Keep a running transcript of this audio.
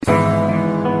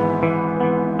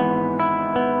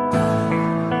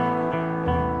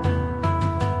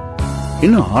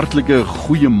En 'n hartlike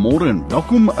goeiemôre en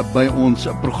welkom by ons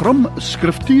program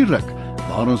Skriftuurlik,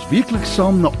 waar ons weekliks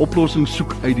saam na oplossings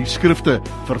soek uit die skrifte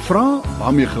vir vrae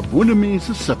waarmee gewone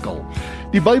mense sukkel.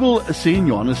 Die Bybel sê in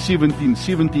Johannes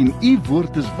 17:17, U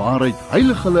woord is waarheid,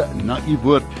 heilig hulle na U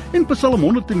woord. En Psalm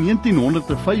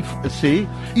 119:105 sê,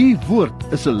 U woord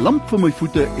is 'n lamp vir my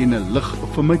voete en 'n lig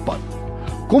vir my pad.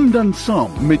 Kom dan saam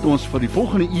met ons vir die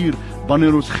volgende uur,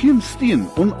 wanneer ons geen steen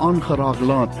onaangeraak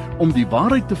laat om die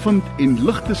waarheid te vind en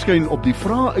lig te skyn op die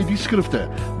vrae uit die skrifte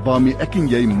waarmee ek en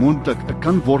jy moontlik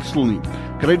kan worstel nie.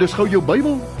 Kry dus gou jou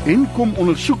Bybel en kom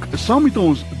ondersoek saam met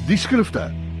ons die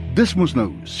skrifte. Dis mos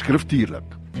nou skriftuurlik.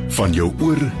 Van jou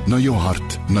oor na jou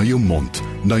hart, na jou mond,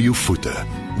 na jou voete.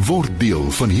 Word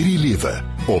deel van hierdie lewe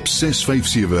op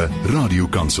 657 Radio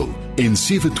Kansel en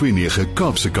 729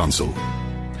 Kaapse Kansel.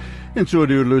 En so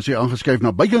die horlosie aangeskuif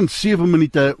na bykans 7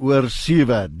 minute oor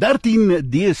 7. 13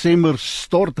 Desember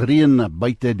stort reën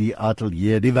buite die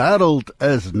ateljee. Die wêreld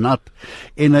is nat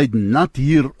en hy't nat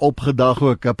hier opgedag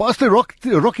ook. Pastor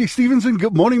Rocky Stevenson,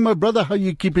 good morning my brother. How are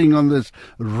you keeping on this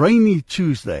rainy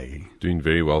Tuesday? Doing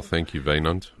very well, thank you,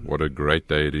 Vaynant. What a great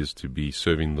day it is to be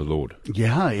serving the Lord.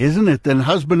 Yeah, isn't it? And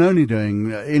how's Benoni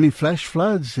doing? Any flash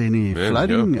floods? Any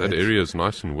flooding? Yeah, that area is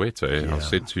nice and wet, eh?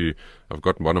 Yeah. I've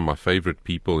got one of my favorite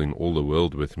people in all the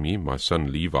world with me, my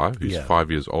son Levi, who's 5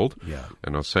 years old. Yeah.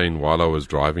 And I was saying while I was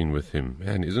driving with him,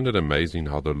 man, isn't it amazing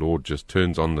how the Lord just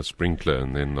turns on the sprinkler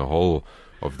and then the whole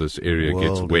of this area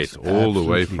gets wet, all the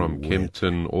way from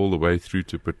Kempton, all the way through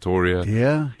to Pretoria.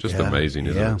 Just amazing,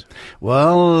 isn't it?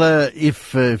 Well,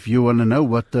 if you want to know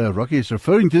what Rocky is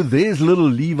referring to, there's little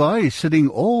Levi sitting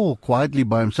all quietly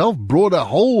by himself, brought a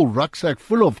whole rucksack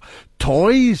full of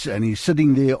toys, and he's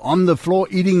sitting there on the floor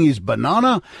eating his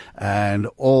banana, and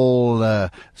all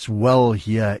is well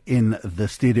here in the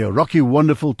studio. Rocky,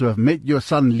 wonderful to have met your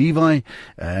son Levi,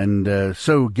 and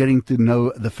so getting to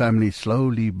know the family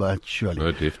slowly but surely.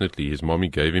 No, definitely. His mommy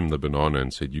gave him the banana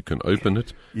and said, you can open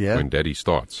it when Daddy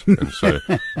starts. And so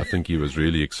I think he was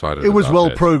really excited. It was about well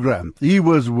that. programmed. He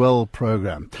was well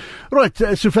programmed. Right,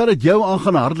 sover het jou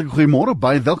aangaan, hartlik goeiemôre.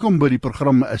 Baie welkom by die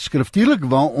program Skriftuurlik,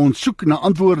 waar ons soek na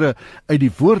antwoorde uit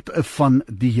die woord van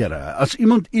die Here. As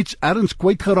iemand iets ergens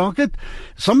kwyt geraak het,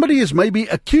 somebody has maybe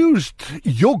accused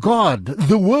your God,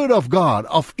 the word of God,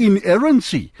 of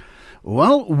inerrancy.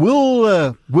 Well,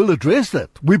 we'll address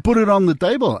that. We put it on the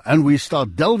table and we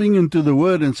start delving into the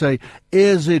word and say,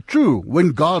 is it true?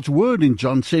 When God's word in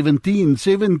John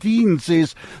 17:17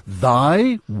 says,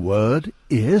 thy word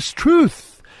is truth.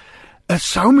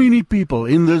 So many people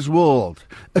in this world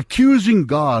accusing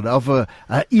God of a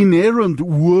inerrant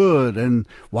word. And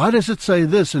why does it say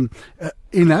this? And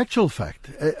in actual fact,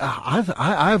 I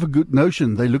have a good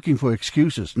notion they're looking for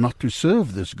excuses not to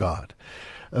serve this God.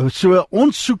 So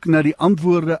ons soek na die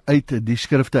antwoorde uit die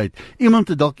skrifte uit. Iemand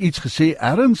het dalk iets gesê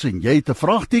ergens en jy het 'n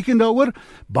vraagteken daaroor.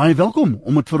 Baie welkom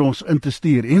om dit vir ons in te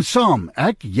stuur. En saam,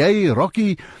 ek, jy,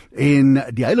 Rocky en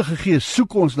die Heilige Gees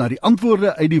soek ons na die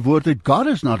antwoorde uit die woord uit. God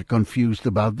is not confused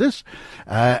about this.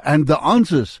 And the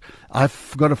answers.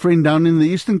 I've got a friend down in the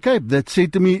Eastern Cape that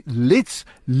said to me, let's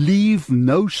leave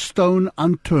no stone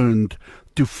unturned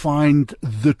to find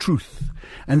the truth.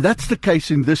 And that's the case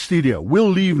in this studio. We'll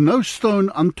leave no stone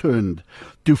unturned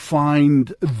to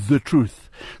find the truth.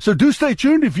 So do stay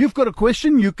tuned. If you've got a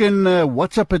question, you can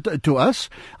WhatsApp it to us.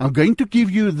 I'm going to give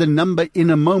you the number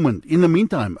in a moment. In the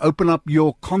meantime, open up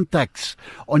your contacts.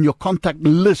 On your contact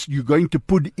list, you're going to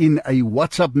put in a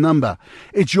WhatsApp number.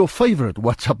 It's your favorite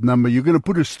WhatsApp number. You're going to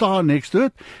put a star next to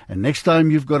it. And next time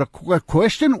you've got a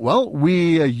question, well,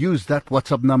 we use that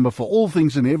WhatsApp number for all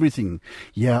things and everything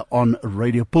here on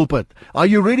Radio Pulpit. Are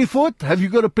you ready for it? Have you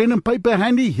got a pen and paper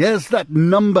handy? Here's that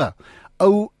number.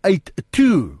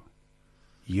 082.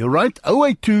 You're right,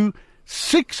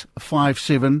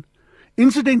 082-657.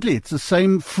 Incidentally, it's the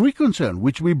same frequency on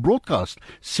which we broadcast,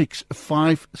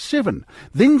 657.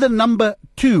 Then the number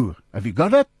 2. Have you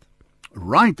got it?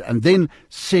 Right, and then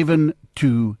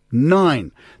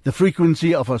 729. The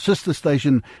frequency of our sister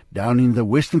station down in the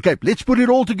Western Cape. Let's put it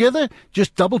all together.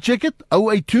 Just double check it.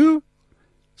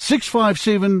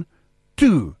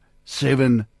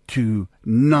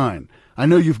 082-657-2729. I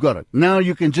know you've got it. Now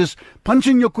you can just punch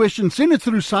in your question, send it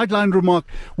through sideline remark.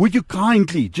 Would you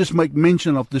kindly just make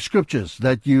mention of the scriptures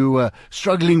that you are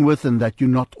struggling with and that you're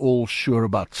not all sure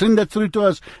about? Send that through to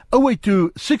us,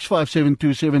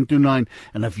 082-657-2729.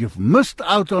 And if you've missed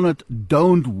out on it,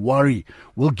 don't worry.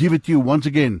 We'll give it to you once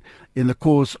again in the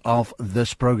course of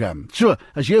this program. So,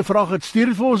 as jy 'n vraag het, stuur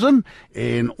dit vir ons in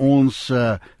en ons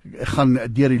gaan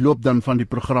deur die loop dan van die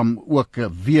program ook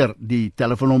weer die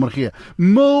telefoonnommer gee.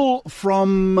 Merle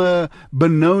from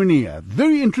Benoni. A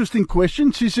very interesting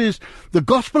question. She says, the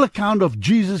gospel account of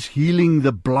Jesus healing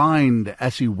the blind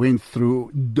as he went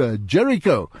through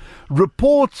Jericho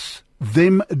reports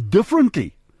them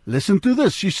differently. Listen to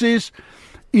this. She says,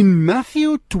 in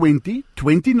Matthew 20,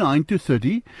 29 to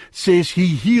 30, says he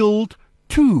healed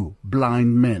 2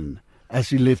 blind men as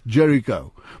he left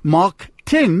Jericho. Mark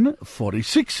 10,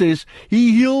 46 says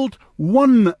he healed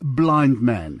 1 blind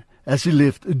man as he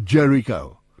left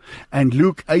Jericho. And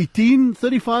Luke 18,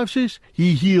 35 says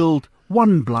he healed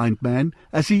 1 blind man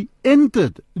as he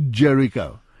entered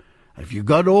Jericho. Have you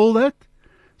got all that?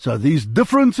 So these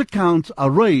different accounts are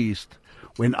raised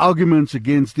when arguments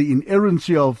against the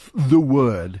inerrancy of the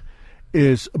word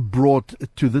is brought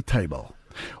to the table.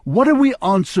 What do we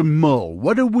answer Merle?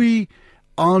 What do we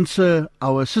answer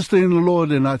our sister in the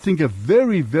Lord? And I think a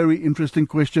very, very interesting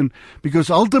question, because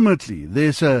ultimately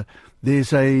there's a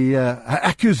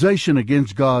accusation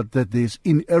against God that there's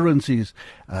inerrancies.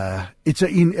 It's an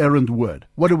inerrant word.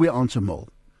 What do we answer Merle?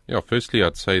 Yeah, firstly,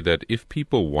 I'd say that if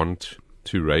people want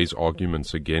to raise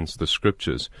arguments against the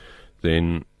scriptures,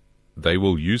 then they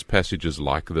will use passages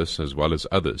like this as well as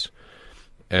others.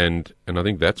 And I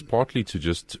think that's partly to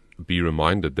just be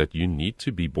reminded that you need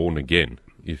to be born again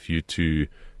if you to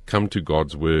come to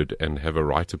God's word and have a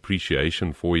right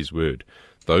appreciation for his word.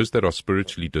 Those that are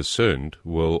spiritually discerned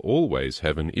will always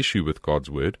have an issue with God's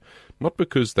word, not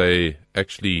because they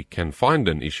actually can find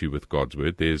an issue with God's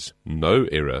word. There's no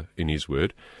error in his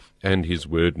word, and his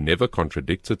word never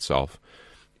contradicts itself.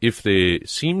 If there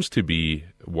seems to be,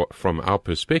 from our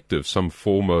perspective, some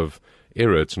form of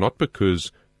error, it's not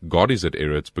because God is at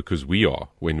error, it's because we are.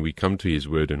 When we come to his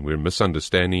word and we're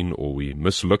misunderstanding, or we're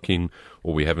mislooking,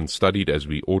 or we haven't studied as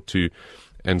we ought to.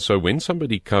 And so when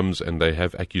somebody comes and they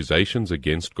have accusations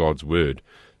against God's word,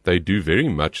 they do very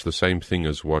much the same thing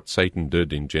as what Satan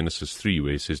did in Genesis 3,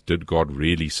 where he says, did God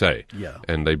really say? Yeah.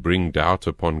 And they bring doubt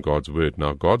upon God's word.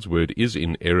 Now, God's word is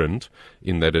inerrant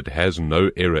in that it has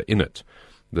no error in it.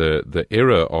 The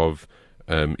error of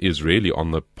is really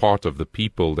on the part of the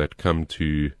people that come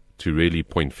to really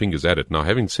point fingers at it. Now,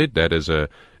 having said that,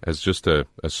 as just a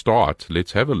start,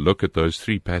 let's have a look at those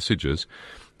 3 passages,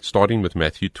 starting with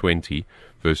Matthew 20,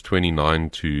 verse 29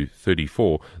 to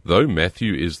 34. Though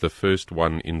Matthew is the first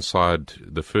one inside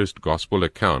the first gospel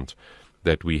account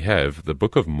that we have, the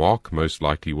book of Mark most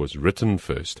likely was written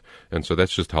first, and so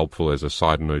that's just helpful as a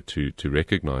side note to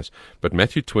recognize. But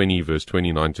Matthew 20, verse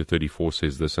 29 to 34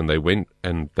 says this, and they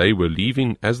were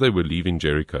leaving, as they were leaving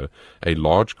Jericho, a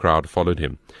large crowd followed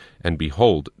him. And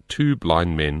behold, 2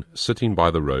 blind men sitting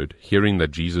by the road, hearing that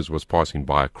Jesus was passing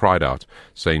by, cried out,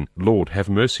 saying, Lord, have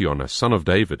mercy on us, Son of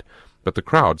David. But the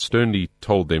crowd sternly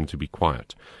told them to be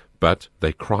quiet. But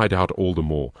they cried out all the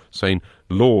more, saying,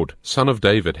 Lord, Son of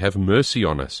David, have mercy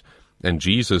on us. And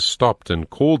Jesus stopped and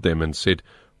called them and said,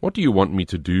 What do you want me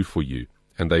to do for you?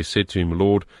 And they said to him,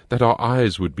 Lord, that our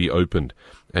eyes would be opened.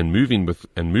 And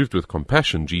moved with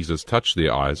compassion, Jesus touched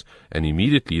their eyes, and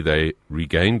immediately they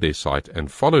regained their sight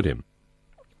and followed him.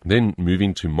 Then,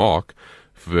 moving to Mark,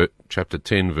 chapter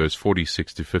 10, verse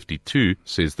 46 to 52,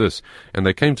 says this, And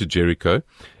they came to Jericho,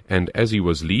 and as he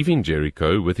was leaving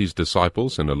Jericho with his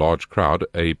disciples and a large crowd,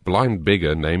 a blind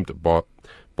beggar named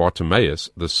Bartimaeus,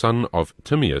 the son of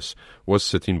Timaeus, was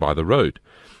sitting by the road.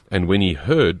 And when he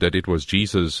heard that it was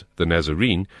Jesus the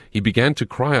Nazarene, he began to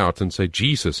cry out and say,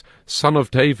 Jesus, Son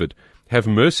of David, have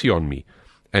mercy on me.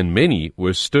 And many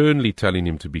were sternly telling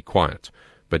him to be quiet.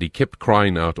 But he kept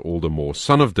crying out all the more,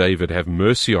 Son of David, have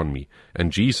mercy on me.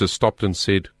 And Jesus stopped and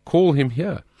said, Call him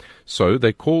here. So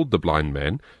they called the blind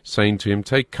man, saying to him,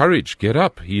 Take courage, get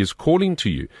up, he is calling to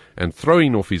you. And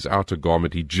throwing off his outer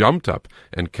garment, he jumped up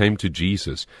and came to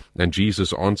Jesus. And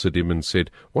Jesus answered him and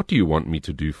said, What do you want me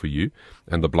to do for you?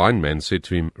 And the blind man said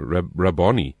to him,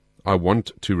 Rabboni, I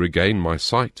want to regain my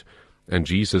sight. And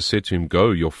Jesus said to him,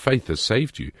 Go, your faith has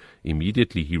saved you.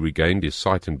 Immediately he regained his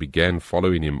sight and began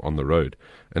following him on the road.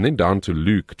 And then down to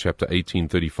Luke chapter 18,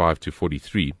 35 to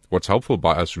 43. What's helpful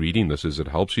by us reading this is it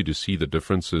helps you to see the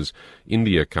differences in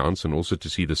the accounts and also to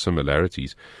see the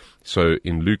similarities. So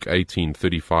in Luke 18,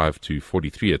 35 to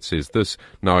 43, it says this,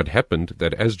 Now it happened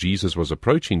that as Jesus was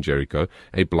approaching Jericho,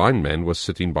 a blind man was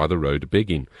sitting by the road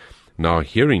begging. Now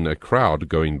hearing a crowd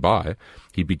going by,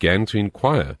 he began to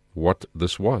inquire what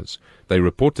this was. They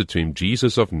reported to him,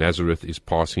 Jesus of Nazareth is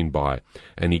passing by.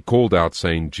 And he called out,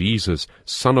 saying, Jesus,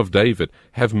 Son of David,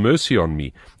 have mercy on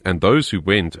me. And those who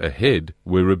went ahead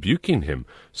were rebuking him,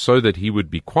 so that he would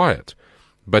be quiet.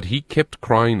 But he kept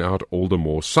crying out all the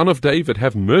more, "Son of David,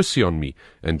 have mercy on me."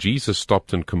 And Jesus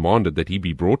stopped and commanded that he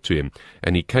be brought to him.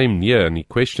 And he came near, and he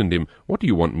questioned him, "What do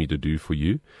you want me to do for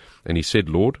you?" And he said,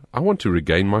 "Lord, I want to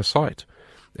regain my sight."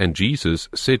 And Jesus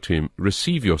said to him,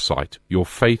 "Receive your sight. Your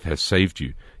faith has saved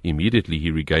you." Immediately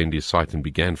he regained his sight and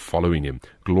began following him,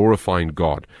 glorifying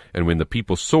God. And when the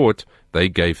people saw it, they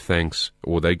gave thanks,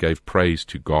 or they gave praise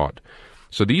to God.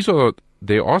 So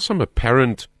there are some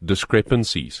apparent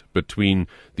discrepancies between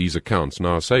these accounts.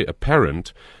 Now I say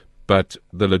apparent, but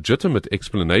the legitimate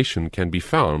explanation can be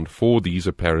found for these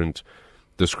apparent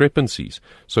discrepancies.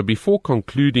 So before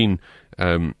concluding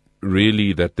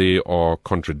really that there are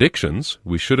contradictions,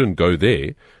 we shouldn't go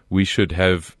there. We should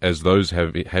have, as those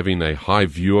having a high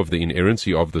view of the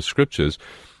inerrancy of the Scriptures,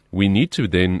 we need to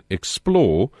then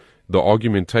explore the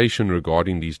argumentation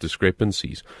regarding these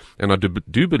discrepancies. And I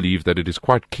do believe that it is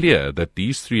quite clear that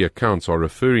these three accounts are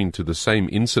referring to the same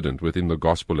incident within the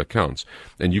Gospel accounts.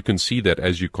 And you can see that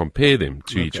as you compare them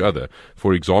to each other.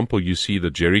 For example, you see the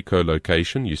Jericho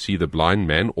location, you see the blind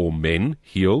man or men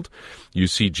healed, you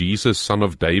see Jesus, Son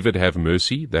of David, have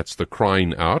mercy, that's the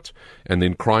crying out, and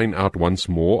then crying out once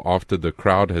more after the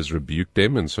crowd has rebuked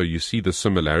them. And so you see the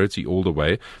similarity all the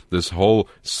way, this whole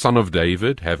Son of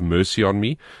David, have mercy on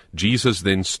me, Jesus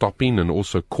then stopping and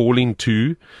also calling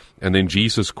to, and then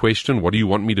Jesus' question, "What do you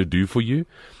want me to do for you?"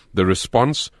 The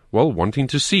response, well, wanting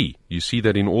to see. You see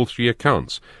that in all three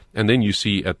accounts. And then you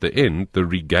see at the end the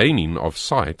regaining of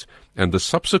sight and the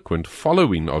subsequent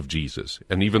following of Jesus,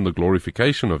 and even the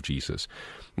glorification of Jesus.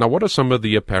 Now, what are some of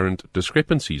the apparent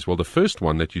discrepancies? Well, the first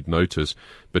one that you'd notice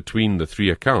between the three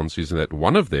accounts is that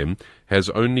one of them has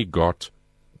only got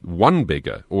one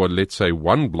beggar, or let's say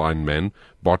one blind man,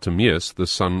 Bartimaeus, the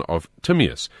son of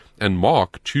Timaeus, and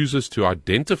Mark chooses to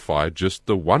identify just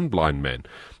the one blind man.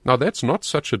 Now, that's not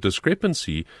such a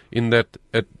discrepancy in that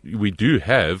we do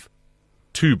have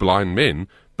two blind men,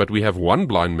 but we have one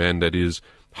blind man that is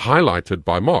highlighted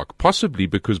by Mark, possibly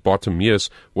because Bartimaeus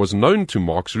was known to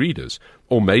Mark's readers,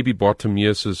 or maybe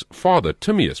Bartimaeus' father,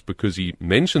 Timaeus, because he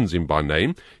mentions him by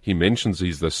name, he mentions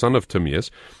he's the son of Timaeus.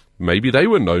 Maybe they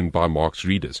were known by Mark's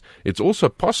readers. It's also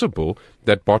possible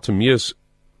that Bartimaeus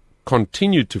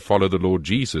continued to follow the Lord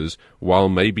Jesus while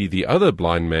maybe the other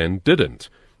blind man didn't.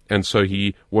 And so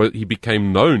he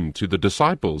became known to the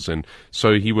disciples, and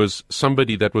so he was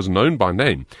somebody that was known by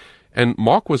name. And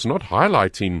Mark was not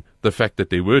highlighting the fact that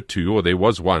there were two or there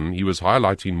was one. He was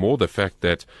highlighting more the fact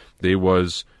that there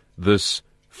was this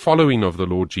following of the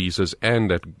Lord Jesus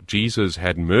and that Jesus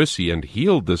had mercy and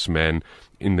healed this man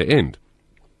in the end.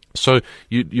 So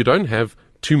you don't have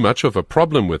too much of a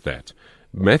problem with that.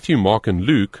 Matthew, Mark, and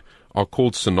Luke are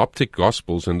called synoptic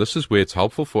gospels, and this is where it's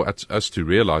helpful for us to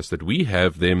realize that we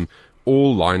have them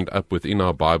all lined up within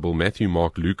our Bible, Matthew,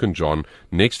 Mark, Luke, and John,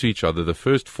 next to each other, the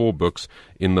first four books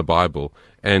in the Bible,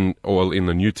 or in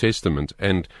the New Testament.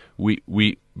 And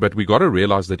but we got to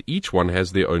realize that each one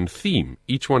has their own theme.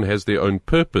 Each one has their own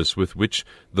purpose with which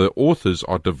the authors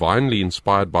are divinely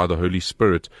inspired by the Holy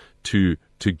Spirit to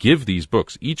give these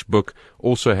books. Each book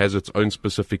also has its own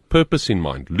specific purpose in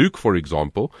mind. Luke, for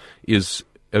example, is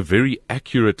a very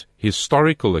accurate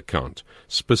historical account,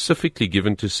 specifically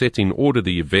given to set in order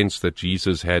the events that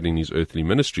Jesus had in his earthly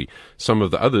ministry. Some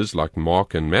of the others, like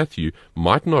Mark and Matthew,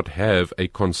 might not have a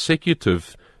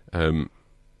consecutive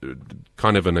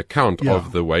kind of an account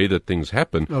of the way that things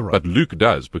happen, but Luke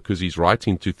does, because he's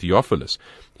writing to Theophilus.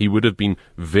 He would have been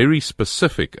very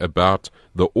specific about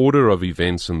the order of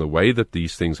events and the way that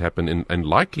these things happen, and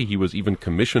likely he was even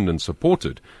commissioned and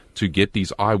supported to get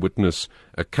these eyewitness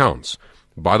accounts.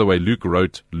 By the way, Luke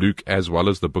wrote Luke as well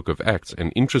as the book of Acts,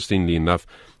 and interestingly enough,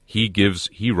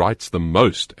 he writes the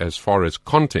most as far as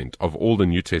content of all the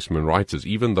New Testament writers.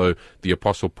 Even though the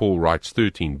Apostle Paul writes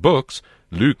 13 books,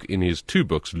 Luke, in his 2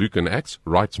 books, Luke and Acts,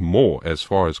 writes more as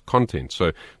far as content.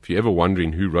 So if you're ever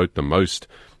wondering who wrote the most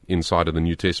inside of the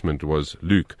New Testament, was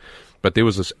Luke. But there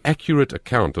was this accurate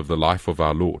account of the life of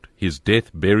our Lord, his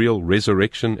death, burial,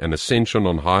 resurrection, and ascension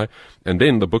on high. And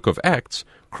then the book of Acts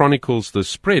chronicles the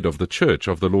spread of the church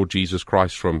of the Lord Jesus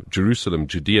Christ from Jerusalem,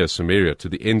 Judea, Samaria, to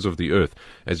the ends of the earth,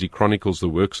 as he chronicles the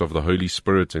works of the Holy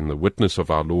Spirit and the witness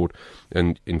of our Lord,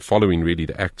 and in following really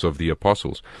the Acts of the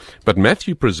Apostles. But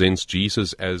Matthew presents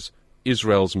Jesus as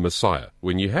Israel's Messiah.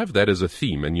 When you have that as a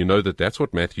theme, and you know that that's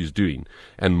what Matthew's doing,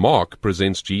 and Mark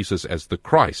presents Jesus as the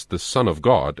Christ, the Son of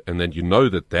God, and then you know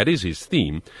that that is his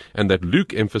theme, and that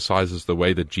Luke emphasizes the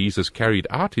way that Jesus carried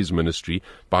out his ministry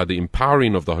by the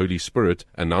empowering of the Holy Spirit,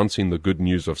 announcing the good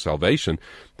news of salvation,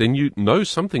 then you know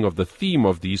something of the theme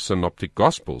of these synoptic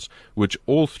gospels, which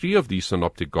all 3 of these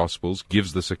synoptic gospels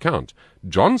gives this account.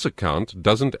 John's account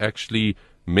doesn't actually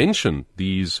mention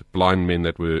these blind men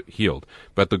that were healed.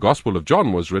 But the Gospel of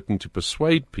John was written to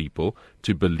persuade people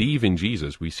to believe in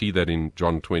Jesus. We see that in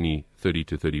John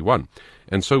 20:30-31.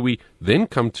 And so we then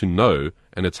come to know,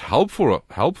 and it's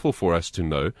helpful for us to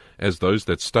know, as those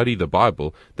that study the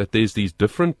Bible, that there's these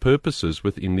different purposes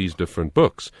within these different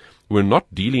books. We're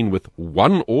not dealing with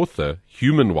one author,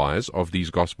 human-wise, of these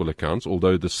gospel accounts,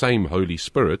 although the same Holy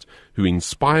Spirit who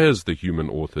inspires the human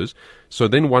authors. So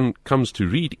then one comes to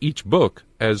read each book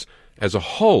as a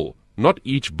whole, not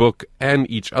each book and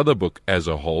each other book as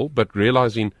a whole, but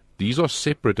realizing these are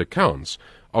separate accounts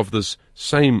of this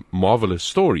same marvelous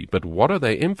story. But what are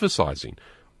they emphasizing?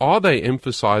 Are they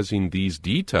emphasizing these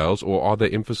details, or are they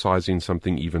emphasizing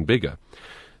something even bigger?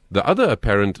 The other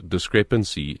apparent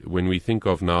discrepancy, when we think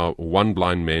of now one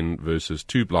blind man versus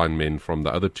two blind men from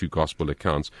the other two gospel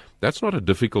accounts, that's not a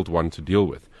difficult one to deal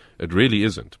with. It really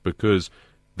isn't, because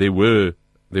there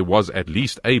was at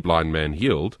least a blind man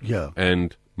healed,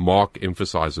 and Mark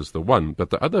emphasizes the one.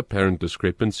 But the other apparent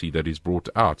discrepancy that is brought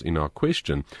out in our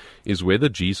question is whether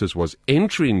Jesus was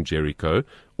entering Jericho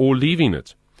or leaving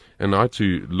it. And I had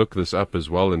to look this up as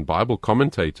well, and Bible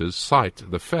commentators cite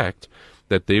the fact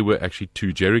that there were actually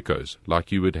two Jerichos.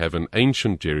 Like you would have an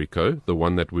ancient Jericho, the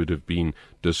one that would have been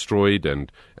destroyed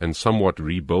and somewhat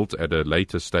rebuilt at a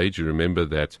later stage. You remember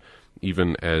that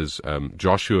even as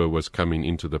Joshua was coming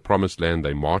into the promised land,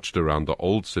 they marched around the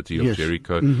old city of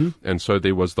Jericho. And so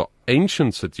there was the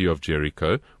ancient city of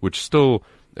Jericho, which still,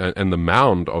 and the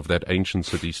mound of that ancient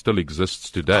city still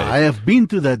exists today. I have been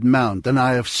to that mount, and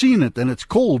I have seen it, and it's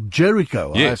called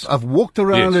Jericho. Yes. I've walked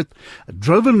around it,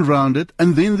 driven around it,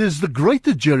 and then there's the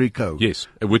greater Jericho. Yes,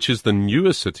 which is the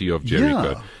newer city of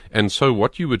Jericho. Yeah. And so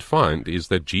what you would find is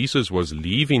that Jesus was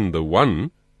leaving the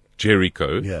one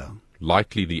Jericho,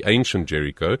 likely the ancient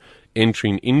Jericho,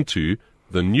 entering into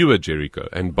the newer Jericho,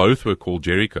 and both were called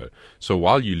Jericho. So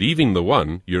while you're leaving the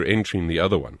one, you're entering the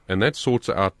other one. And that sorts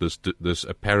out this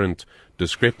apparent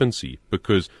discrepancy,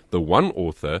 because the one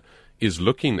author is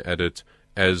looking at it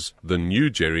as the new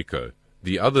Jericho.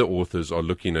 The other authors are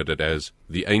looking at it as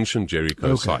the ancient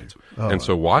Jericho site. And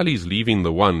so while he's leaving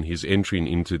the one, he's entering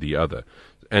into the other.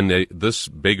 And this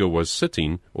beggar was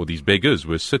sitting, or these beggars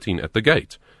were sitting at the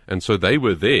gate. And so they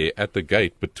were there at the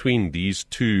gate between these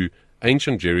two,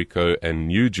 ancient Jericho and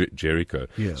new Jericho.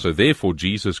 So therefore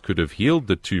Jesus could have healed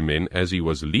the two men as he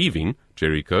was leaving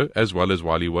Jericho, as well as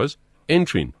while he was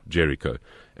entering Jericho.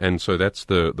 And so that's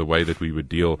the way that we would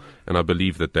deal. And I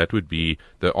believe that would be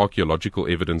the archaeological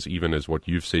evidence, even as what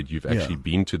you've said, you've actually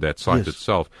been to that site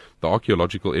itself. The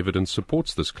archaeological evidence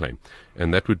supports this claim.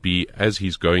 And that would be as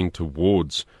he's going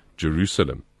towards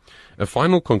Jerusalem. A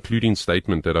final concluding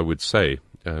statement that I would say,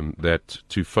 that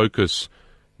to focus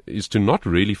is to not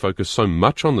really focus so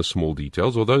much on the small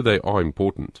details, although they are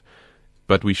important.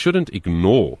 But we shouldn't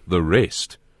ignore the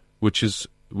rest, which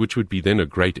would be then a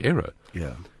great error.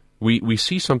 We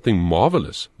see something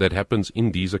marvelous that happens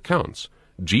in these accounts.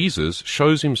 Jesus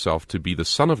shows himself to be the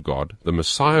Son of God, the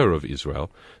Messiah of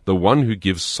Israel, the one who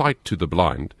gives sight to the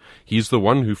blind. He is the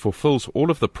one who fulfills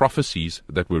all of the prophecies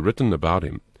that were written about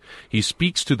him. He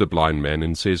speaks to the blind man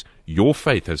and says, "Your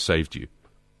faith has saved you."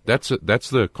 That's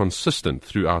the consistent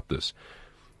throughout this.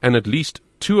 And at least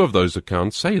two of those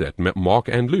accounts say that, Mark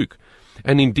and Luke.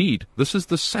 And indeed, this is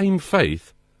the same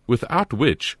faith without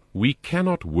which we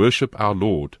cannot worship our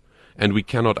Lord and we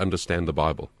cannot understand the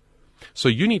Bible. So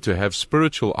you need to have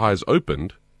spiritual eyes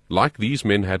opened, like these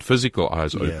men had physical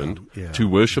eyes opened, to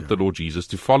worship the Lord Jesus,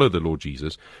 to follow the Lord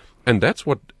Jesus. And that's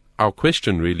what our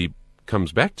question really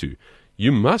comes back to.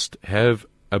 You must have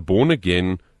a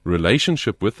born-again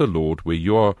relationship with the Lord where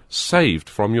you are saved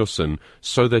from your sin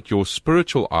so that your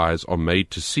spiritual eyes are made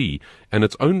to see, and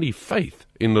it's only faith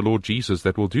in the Lord Jesus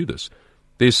that will do this.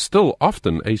 There's still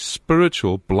often a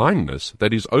spiritual blindness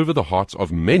that is over the hearts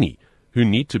of many who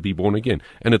need to be born again,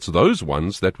 and it's those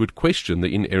ones that would question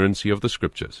the inerrancy of the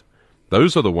Scriptures.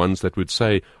 Those are the ones that would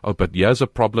say, "Oh, but here's a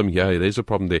problem here, there's a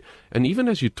problem there." And even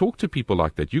as you talk to people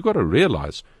like that, you've got to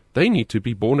realize they need to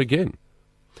be born again.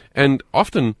 And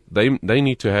often they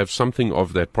need to have something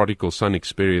of that prodigal son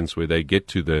experience where they get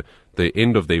to the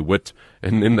end of their wit,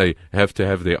 and then they have to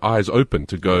have their eyes open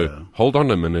to go, hold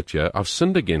on a minute here, I've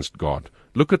sinned against God.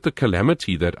 Look at the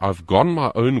calamity that I've gone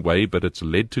my own way, but it's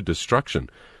led to destruction.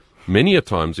 Many a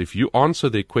times, if you answer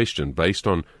their question based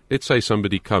on, let's say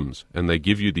somebody comes and they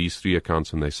give you these three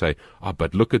accounts and they say,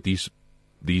 but look at these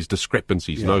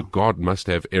discrepancies. No, God must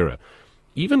have error.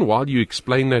 Even while you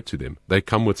explain that to them, they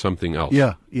come with something else.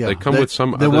 They come with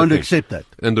some other They won't thing. accept that.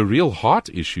 And the real heart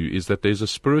issue is that there's a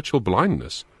spiritual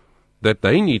blindness that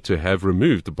they need to have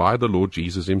removed by the Lord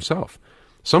Jesus himself.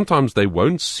 Sometimes they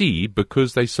won't see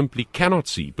because they simply cannot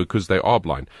see, because they are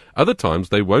blind. Other times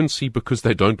they won't see because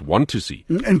they don't want to see.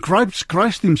 And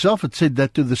Christ himself had said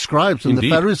that to the scribes and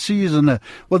Indeed. the Pharisees and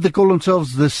what they call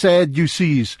themselves, the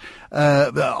Sadducees,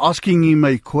 asking him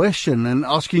a question and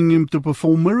asking him to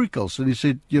perform miracles. And he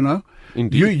said,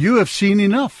 Indeed. you have seen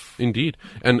enough. Indeed.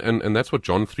 And that's what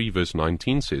John 3 verse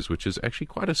 19 says, which is actually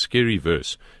quite a scary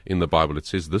verse in the Bible. It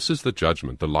says, this is the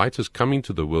judgment. The light is coming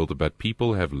to the world, but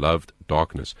people have loved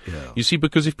darkness. Yeah. You see,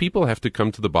 because if people have to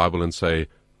come to the Bible and say,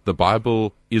 the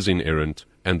Bible is inerrant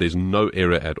and there's no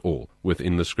error at all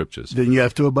within the scriptures, Then you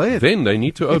have to obey it. then they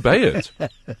need to obey it.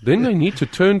 Then they need to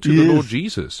turn to the Yes. Lord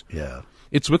Jesus. Yeah.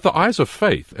 It's with the eyes of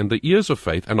faith and the ears of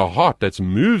faith and a heart that's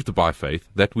moved by faith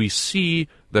that we see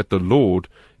that the Lord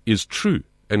is true,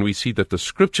 and we see that the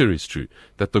scripture is true,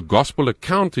 that the gospel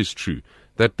account is true,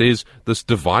 that there's this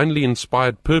divinely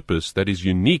inspired purpose that is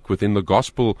unique within the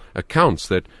gospel accounts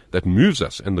that moves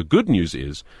us. And the good news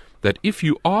is that if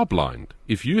you are blind,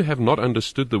 if you have not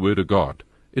understood the word of God,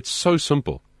 it's so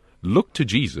simple. Look to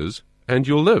Jesus and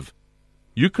you'll live.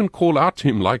 You can call out to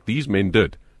him like these men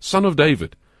did, Son of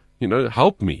David,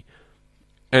 help me.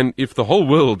 And if the whole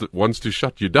world wants to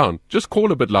shut you down, just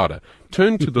call a bit louder.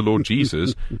 Turn to the Lord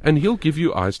Jesus, and he'll give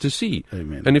you eyes to see.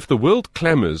 Amen. And if the world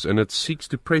clamors and it seeks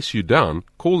to press you down,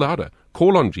 call louder.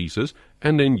 Call on Jesus,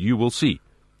 and then you will see.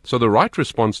 So the right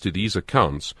response to these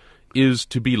accounts is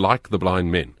to be like the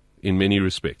blind men in many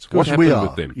respects. What Because we happened are.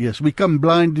 with them? Yes, we come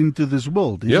blind into this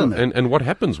world, isn't it? And what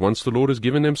happens once the Lord has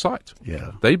given them sight?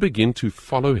 Yeah. They begin to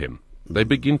follow him. They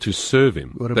begin to serve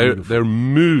him. What a beautiful- They're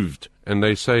moved, and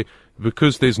they say,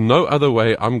 because there's no other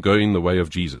way, I'm going the way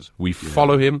of Jesus. We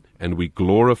follow him, and we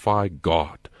glorify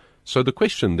God. So the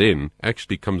question then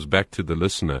actually comes back to the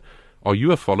listener. Are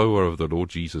you a follower of the Lord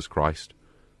Jesus Christ?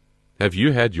 Have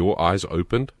you had your eyes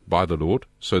opened by the Lord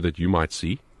so that you might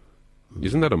see?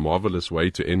 Isn't that a marvelous way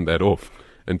to end that off?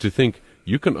 And to think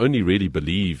you can only really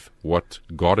believe what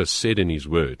God has said in his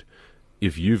word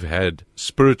if you've had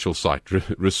spiritual sight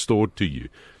restored to you.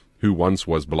 Who once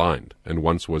was blind and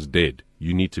once was dead,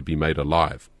 you need to be made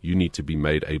alive. You need to be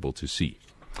made able to see.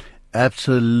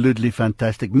 Absolutely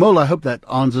fantastic. Merle, I hope that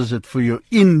answers it for you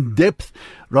in depth.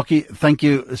 Rocky, thank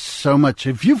you so much.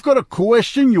 If you've got a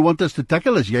question you want us to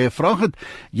tackle, as jy 'n vraag het,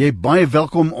 jy baie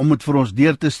welkom om dit vir ons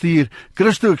deur te stuur.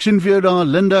 Christo, ek sien vir jou daar.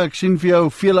 Linda, ek sien vir jou.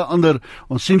 Vele ander.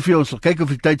 Ons sien vir jou. Ons sal kyk of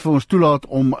die tyd vir ons toelaat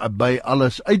om by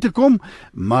alles uit te kom.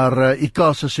 Maar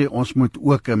Ikasa sê ons moet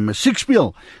ook 'n musiek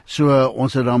speel. So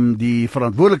ons het dan die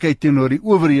verantwoordelikheid teenoor die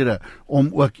owerhede om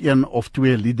ook 1 of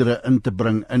 2 liedere in te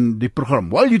bring in die program.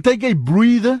 While you take a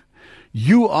breather,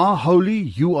 You Are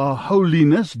Holy, You Are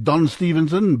Holiness, Don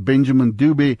Stevenson, Benjamin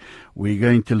Dube. We're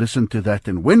going to listen to that.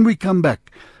 And when we come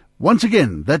back, once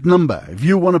again, that number, if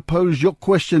you want to pose your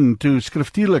question to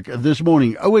Skriftuurlik this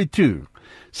morning,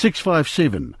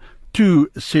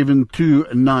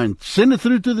 082-657-2729. Send it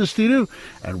through to the studio,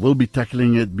 and we'll be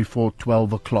tackling it before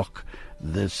 12 o'clock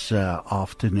this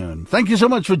afternoon. Thank you so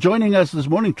much for joining us this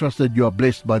morning. Trust that you are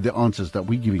blessed by the answers that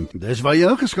we're giving. Dis waar jy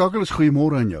ingeskakel is.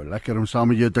 Goeiemôre aan jou. Lekker om saam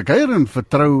met jou te kuier en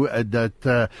vertrou dat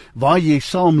waar jy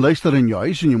saam luister in jou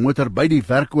huis en jou motor by die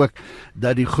werk ook,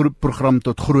 dat die program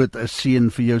tot groot seën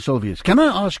vir jou sal wees. Can I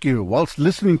ask you, whilst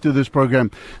listening to this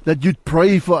program, that you'd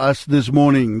pray for us this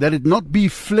morning, that it not be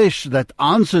flesh that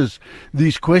answers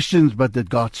these questions, but that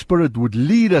God's Spirit would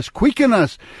lead us, quicken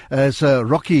us, as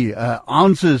Rocky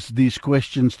answers these questions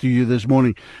to you this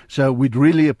morning. So we'd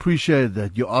really appreciate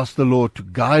that you ask the Lord to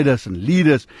guide us and lead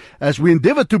us as we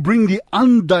endeavor to bring the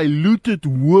undiluted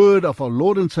word of our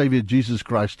Lord and Savior Jesus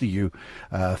Christ to you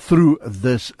through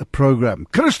this program.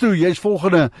 Christo, jy's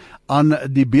volgende aan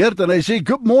die beurt en hy sê,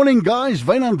 good morning guys,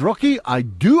 Wynand Rocky, I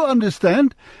do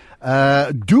understand.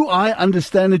 Do I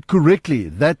understand it correctly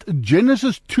that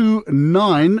Genesis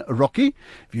 2:9, Rocky,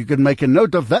 if you can make a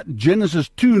note of that,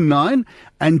 Genesis 2:9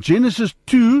 and Genesis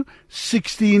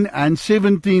 2:16 and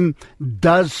 17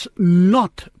 does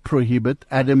not prohibit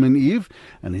Adam and Eve,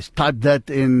 and he's typed that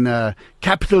in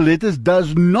capital letters,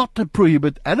 does not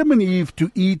prohibit Adam and Eve to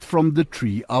eat from the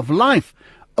tree of life,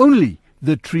 only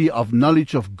the tree of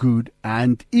knowledge of good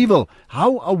and evil.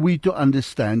 How are we to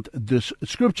understand this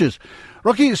scriptures?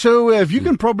 Rocky, so if you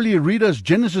can probably read us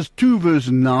Genesis 2 verse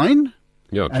 9.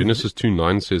 Yeah, Genesis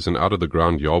 2:9 says, and out of the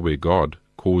ground Yahweh God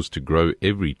caused to grow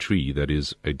every tree that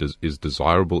is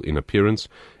desirable in appearance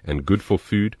and good for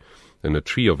food, and a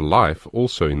tree of life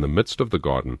also in the midst of the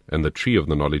garden, and the tree of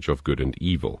the knowledge of good and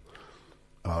evil.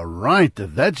 All right,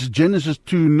 that's Genesis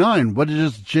 2:9. What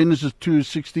does Genesis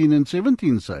 2:16 and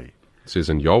 17 say? It says,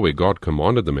 and Yahweh God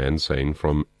commanded the man, saying,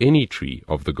 from any tree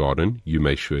of the garden you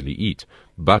may surely eat,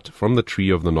 but from the tree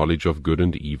of the knowledge of good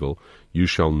and evil you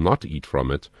shall not eat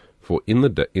from it, for in the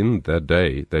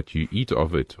day that you eat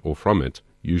of it or from it,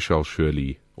 you shall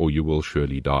surely, or you will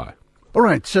surely die. All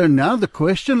right, so now the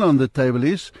question on the table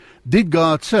is, did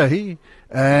God say,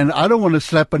 and I don't want to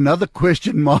slap another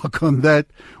question mark on that.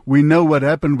 We know what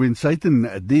happened when Satan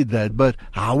did that, but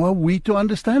how are we to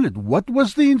understand it? What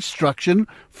was the instruction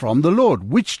from the Lord?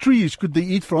 Which trees could they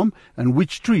eat from and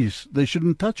which trees they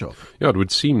shouldn't touch of? Yeah, it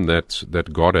would seem that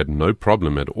God had no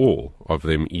problem at all of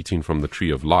them eating from the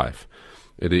tree of life.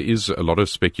 There is a lot of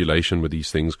speculation with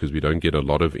these things because we don't get a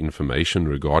lot of information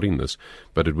regarding this,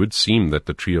 but it would seem that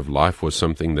the tree of life was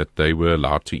something that they were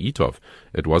allowed to eat of.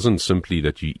 It wasn't simply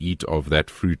that you eat of that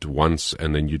fruit once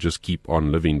and then you just keep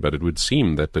on living, but it would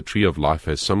seem that the tree of life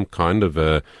has some kind of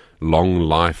a long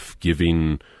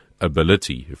life-giving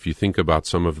ability. If you think about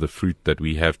some of the fruit that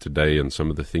we have today and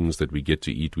some of the things that we get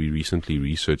to eat, we recently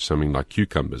researched something like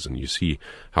cucumbers, and you see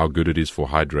how good it is for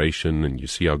hydration, and you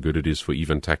see how good it is for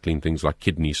even tackling things like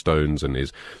kidney stones, and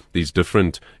there's these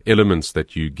different elements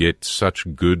that you get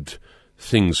such good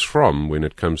things from when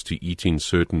it comes to eating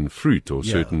certain fruit or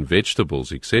certain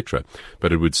vegetables, etc.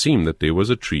 But it would seem that there was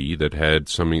a tree that had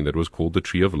something that was called the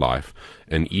tree of life,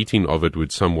 and eating of it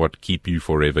would somewhat keep you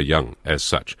forever young as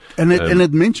such. And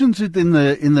it mentions it in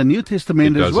the New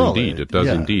Testament as well. It does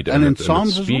indeed. And in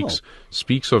Psalms as well.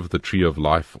 Speaks of the tree of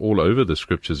life all over the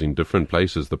scriptures in different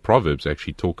places. The Proverbs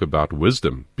actually talk about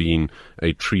wisdom being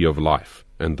a tree of life.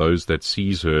 And those that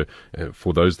seize her,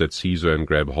 for those that seize her and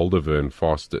grab hold of her and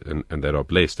fast and that are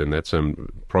blessed. And that's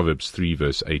Proverbs 3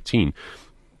 verse 18.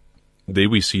 There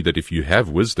we see that if you have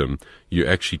wisdom, you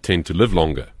actually tend to live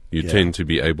longer. You tend to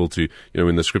be able to,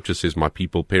 when the scripture says, my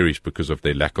people perish because of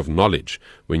their lack of knowledge.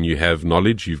 When you have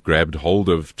knowledge, you've grabbed hold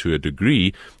of, to a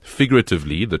degree,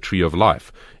 figuratively, the tree of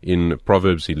life. In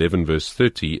Proverbs 11 verse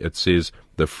 30, it says,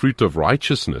 the fruit of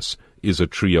righteousness is a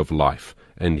tree of life,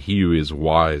 and he who is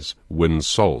wise wins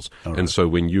souls. Right. And so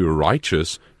when you're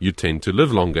righteous, you tend to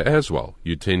live longer as well.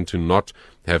 You tend to not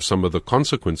have some of the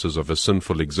consequences of a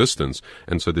sinful existence.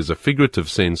 And so there's a figurative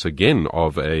sense, again,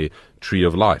 of a tree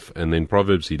of life. And then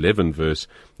Proverbs 13 verse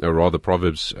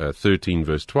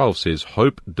 12 says,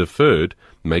 hope deferred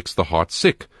makes the heart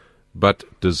sick, but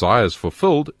desires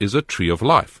fulfilled is a tree of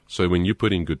life. So when you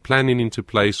put in good planning into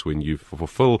place, when you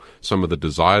fulfill some of the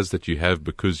desires that you have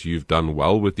because you've done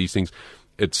well with these things,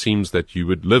 it seems that you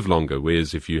would live longer,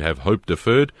 whereas if you have hope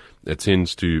deferred, it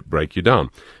tends to break you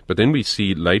down. But then we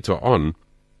see later on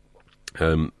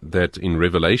that in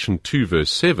Revelation 2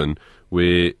 verse 7,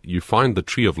 where you find the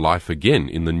tree of life again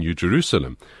in the New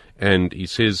Jerusalem. And he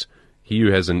says, he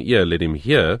who has an ear, let him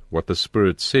hear what the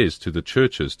Spirit says to the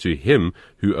churches. To him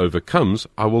who overcomes,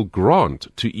 I will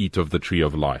grant to eat of the tree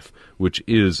of life, which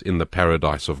is in the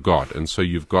paradise of God. And so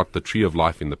you've got the tree of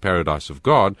life in the paradise of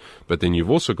God, but then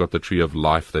you've also got the tree of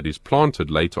life that is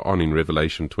planted later on in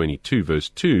Revelation 22 verse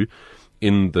 2,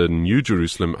 in the New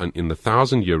Jerusalem and in the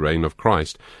 1,000-year reign of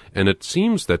Christ. And it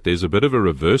seems that there's a bit of a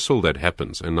reversal that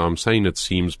happens. And I'm saying it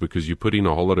seems because you put in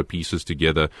a whole lot of pieces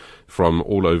together from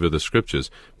all over the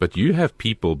scriptures. But you have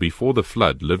people before the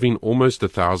flood living almost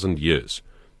 1,000 years.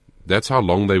 That's how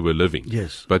long they were living.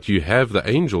 Yes. But you have the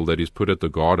angel that is put at the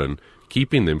garden,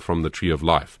 keeping them from the tree of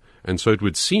life. And so it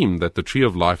would seem that the tree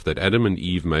of life that Adam and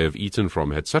Eve may have eaten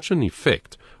from had such an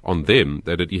effect on them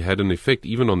that it had an effect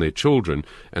even on their children,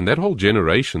 and that whole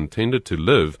generation tended to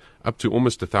live up to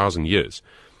almost 1,000 years.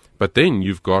 But then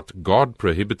you've got God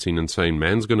prohibiting and saying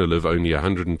man's going to live only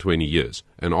 120 years.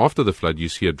 And after the flood, you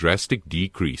see a drastic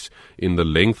decrease in the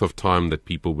length of time that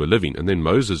people were living. And then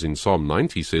Moses in Psalm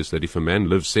 90 says that if a man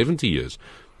lives 70 years,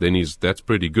 then that's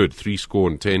pretty good,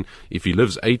 70. If he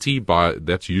lives 80,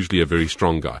 that's usually a very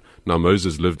strong guy. Now,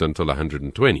 Moses lived until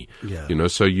 120. Yeah.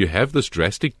 So you have this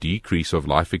drastic decrease of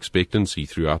life expectancy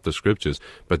throughout the scriptures,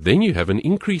 but then you have an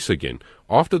increase again.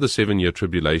 After the 7-year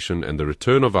tribulation and the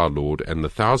return of our Lord and the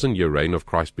 1,000-year reign of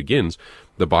Christ begins,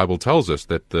 the Bible tells us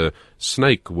that the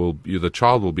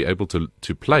child will be able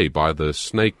to play by the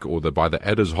snake or by the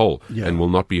adder's hole and will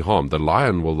not be harmed. The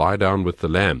lion will lie down with the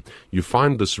lamb. You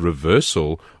find this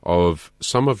reversal of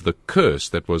some of the curse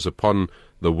that was upon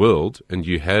the world, and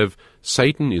you have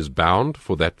Satan is bound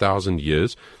for that 1,000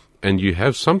 years, and you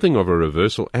have something of a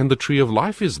reversal, and the tree of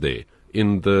life is there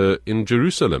in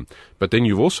Jerusalem. But then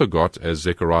you've also got, as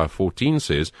Zechariah 14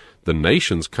 says, the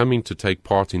nations coming to take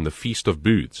part in the Feast of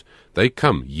Booths. They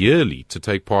come yearly to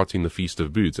take part in the Feast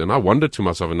of Booths. And I wonder to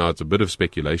myself, and now it's a bit of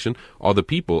speculation, are the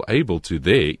people able to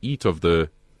there eat of the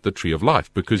the tree of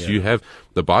life, because you have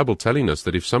the Bible telling us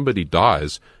that if somebody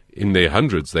dies in their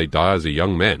hundreds, they die as a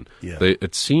young man.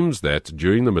 It seems that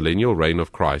during the millennial reign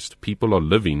of Christ, people are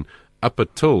living up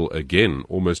until, again,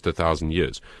 almost 1,000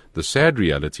 years. The sad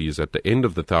reality is at the end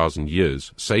of the 1,000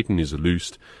 years, Satan is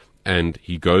loosed, and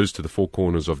he goes to the four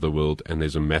corners of the world, and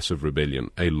there's a massive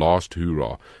rebellion, a last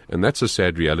hoorah. And that's a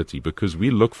sad reality, because we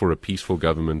look for a peaceful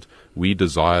government, we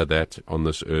desire that on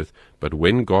this earth, but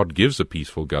when God gives a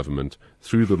peaceful government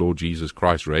through the Lord Jesus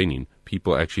Christ reigning,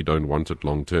 people actually don't want it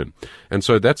long term. And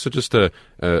so that's just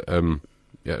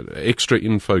extra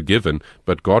info given,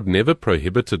 but God never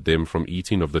prohibited them from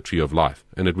eating of the tree of life.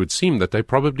 And it would seem that they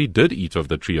probably did eat of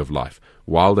the tree of life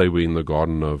while they were in the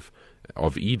Garden of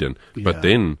Eden. But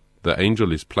then the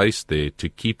angel is placed there to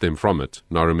keep them from it.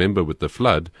 Now remember, with the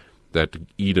flood, that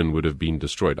Eden would have been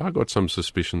destroyed. I got some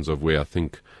suspicions of where I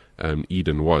think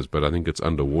Eden was, but I think it's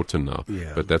underwater now.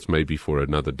 But that's maybe for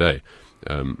another day.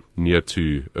 Near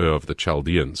to Ur of the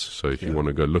Chaldeans. So if you want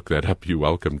to go look that up, you're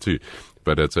welcome to.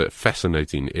 But it's a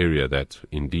fascinating area, that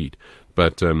indeed.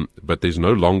 But there's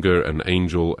no longer an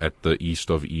angel at the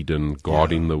east of Eden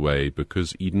guarding the way,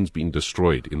 because Eden's been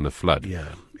destroyed in the flood.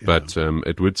 But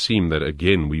it would seem that,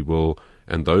 again, we will,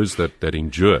 and those that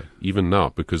endure, even now,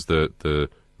 because the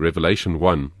Revelation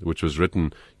 1, which was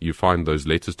written, you find those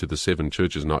letters to the 7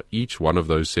 churches. Now, each one of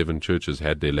those 7 churches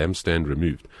had their lampstand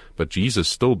removed. But Jesus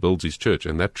still builds his church,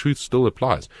 and that truth still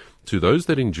applies. To those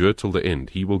that endure till the end,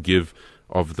 he will give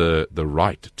of the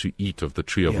right to eat of the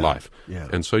tree of life.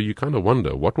 And so you kind of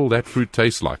wonder, what will that fruit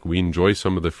taste like? We enjoy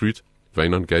some of the fruit.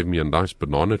 Vainon gave me a nice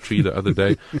banana tree the other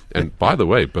day. And by the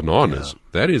way, bananas,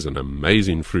 that is an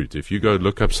amazing fruit. If you go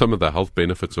look up some of the health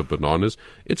benefits of bananas,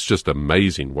 it's just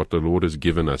amazing what the Lord has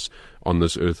given us on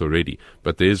this earth already.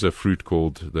 But there's a fruit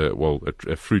called,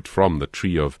 a fruit from the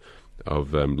tree of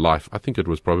life. I think it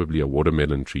was probably a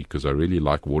watermelon tree, because I really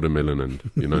like watermelon,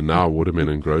 and now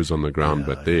watermelon grows on the ground,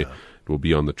 but it will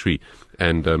be on the tree.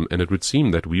 And it would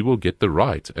seem that we will get the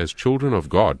right as children of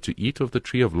God to eat of the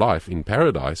tree of life in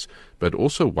paradise, but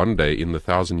also one day in the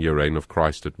 1,000-year reign of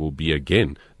Christ, it will be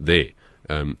again there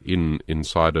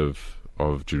inside of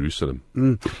Jerusalem.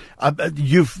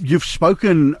 You've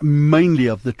spoken mainly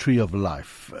of the tree of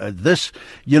life. This,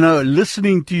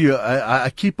 listening to you, I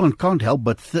can't help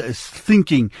but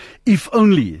thinking, if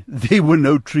only there were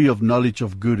no tree of knowledge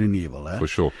of good and evil. For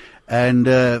sure. And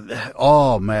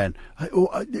oh man,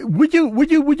 would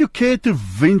you care to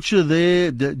venture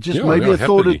there? Just maybe a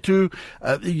thought or two.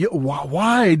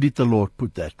 Why did the Lord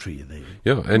put that tree there?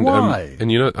 Yeah, and why?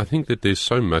 I think that there's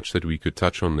so much that we could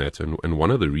touch on that, and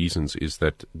one of the reasons is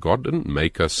that God didn't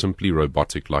make us simply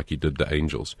robotic like He did the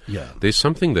angels. There's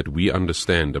something that we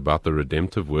understand about the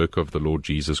redemptive work of the Lord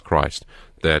Jesus Christ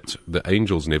that the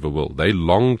angels never will. They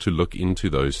long to look into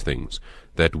those things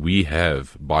that we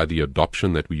have by the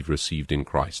adoption that we've received in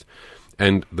Christ.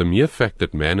 And the mere fact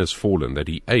that man has fallen, that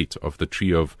he ate of the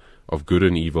tree of good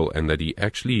and evil, and that he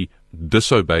actually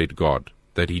disobeyed God,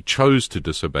 that he chose to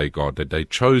disobey God, that they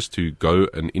chose to go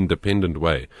an independent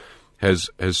way, has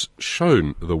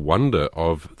shown the wonder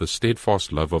of the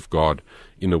steadfast love of God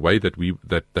in a way that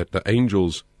the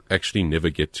angels actually never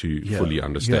get to fully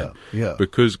understand.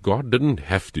 Because God didn't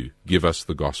have to give us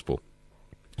the gospel.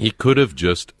 He could have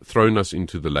just thrown us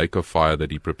into the lake of fire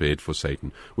that He prepared for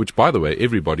Satan, which, by the way,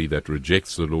 everybody that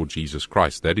rejects the Lord Jesus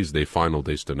Christ, that is their final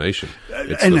destination.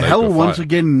 And hell, once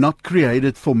again, not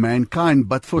created for mankind,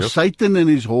 but for Satan and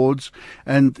his hordes,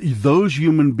 and those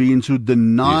human beings who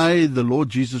deny the Lord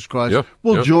Jesus Christ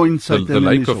will join Satan. The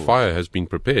lake of fire has been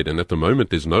prepared, and at the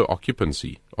moment there's no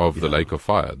occupancy of the lake of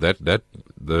fire.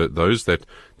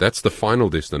 That's the final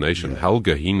destination. Hell,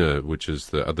 Gehenna, which is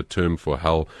the other term for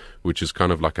hell, which is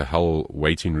kind of like a hell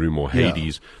waiting room, or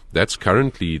Hades. That's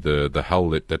currently the hell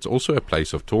that's also a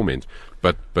place of torment.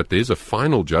 But there's a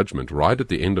final judgment right at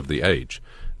the end of the age,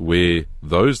 where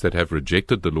those that have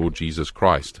rejected the Lord Jesus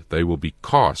Christ, they will be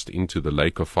cast into the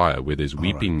lake of fire, where there's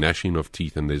weeping, gnashing of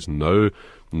teeth, and there's no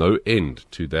end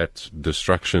to that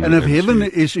destruction. And if heaven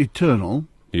is eternal,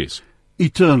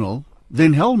 eternal,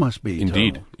 then hell must be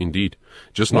eternal. Indeed.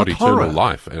 Just not eternal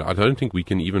life. And I don't think we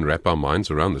can even wrap our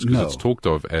minds around this, because it's talked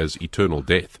of as eternal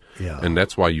death. And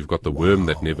that's why you've got the worm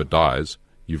that never dies.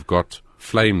 You've got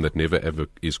flame that never ever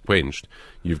is quenched.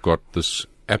 You've got this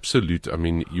absolute,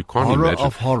 you can't imagine.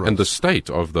 Of horrors. And the state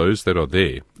of those that are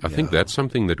there, I think that's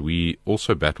something that we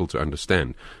also battle to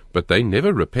understand. But they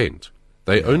never repent.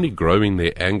 They only grow in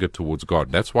their anger towards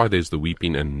God. That's why there's the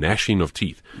weeping and gnashing of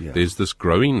teeth. There's this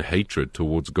growing hatred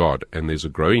towards God, and there's a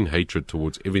growing hatred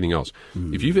towards everything else.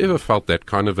 If you've ever felt that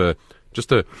kind of a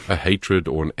hatred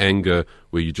or an anger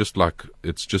where you just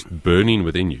it's just burning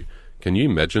within you, Can you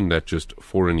imagine that just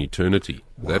for an eternity?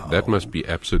 Wow. That must be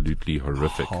absolutely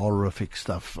horrific. Horrific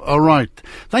stuff. All right.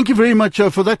 Thank you very much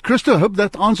for that, Christo. Hope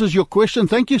that answers your question.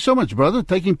 Thank you so much, brother,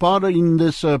 taking part in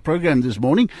this program this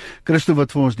morning. Christo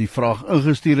wat vir ons die vraag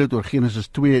ingestuur het oor Genesis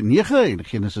 2:9 en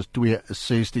Genesis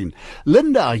 2:16.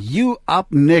 Linda, you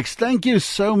up next. Thank you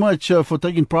so much for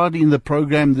taking part in the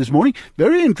program this morning.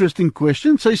 Very interesting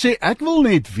question. Sy sê, ek wil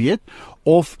net weet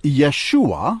of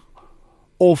Yeshua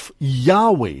of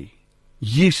Yahweh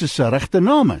Jesus se regte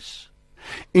naam is,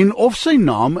 en of sy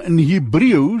naam in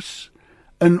Hebreëus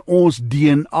in ons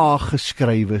DNA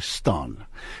geskrywe staan.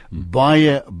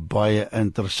 Baie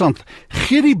interessant.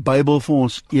 Gee die Bybel vir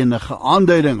ons enige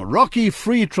aanduiding. Rocky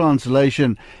Free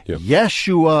Translation,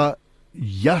 Yeshua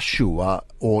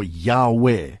or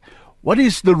Yahweh. What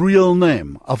is the real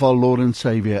name of our Lord and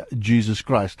Savior, Jesus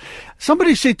Christ?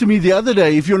 Somebody said to me the other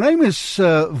day, if your name is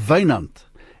Wynand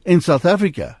in South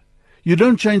Africa, you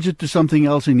don't change it to something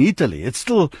else in Italy. It's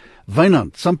still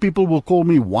Wynand. Some people will call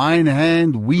me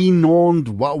Wynand, Wynand,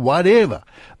 whatever.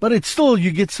 But it's still,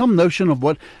 you get some notion of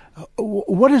what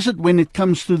is it when it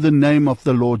comes to the name of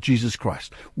the Lord Jesus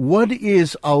Christ? What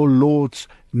is our Lord's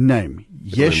name?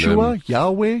 Yeshua,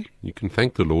 Yahweh? You can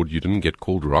thank the Lord you didn't get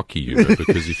called Rocky,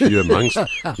 because if you're amongst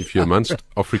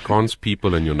Afrikaans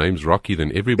people and your name's Rocky,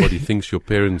 then everybody thinks your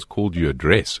parents called you a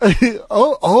dress.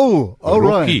 All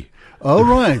right. All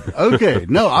right. Okay.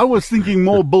 No, I was thinking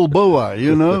more Bilboa,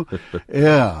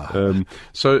 Yeah.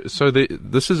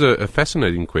 This is a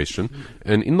fascinating question.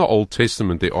 And in the Old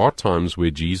Testament, there are times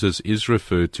where Jesus is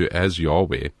referred to as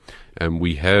Yahweh. And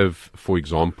we have, for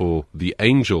example, the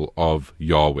angel of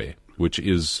Yahweh, which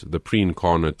is the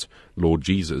pre-incarnate Lord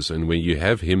Jesus. And when you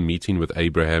have him meeting with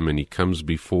Abraham and he comes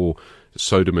before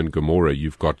Sodom and Gomorrah,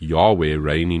 you've got Yahweh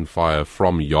raining fire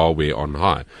from Yahweh on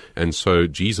high. And so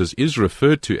Jesus is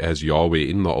referred to as Yahweh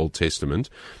in the Old Testament,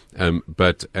 and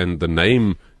the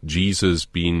name Jesus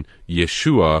being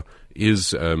Yeshua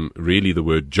is really the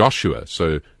word Joshua.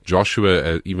 So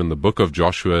Joshua, even the book of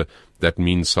Joshua, that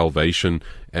means salvation,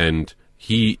 and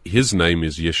his name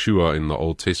is Yeshua in the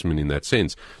Old Testament in that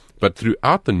sense. But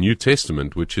throughout the New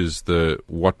Testament, which is the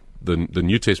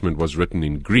New Testament was written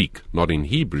in Greek, not in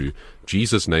Hebrew,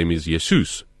 Jesus' name is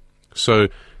Jesus. So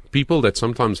people that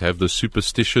sometimes have the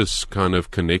superstitious kind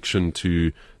of connection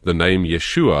to the name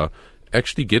Yeshua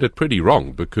actually get it pretty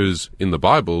wrong, because in the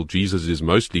Bible, Jesus is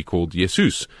mostly called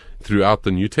Jesus throughout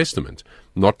the New Testament,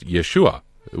 not Yeshua,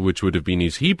 which would have been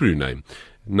his Hebrew name.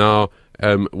 Now,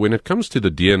 when it comes to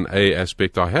the DNA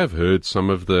aspect, I have heard some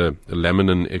of the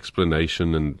laminin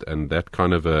explanation and that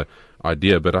kind of a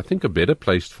idea, but I think a better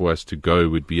place for us to go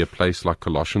would be a place like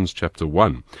Colossians chapter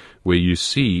 1, where you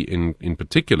see in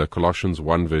particular Colossians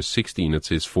 1 verse 16, it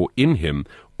says, "For in him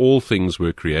all things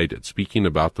were created," speaking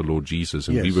about the Lord Jesus,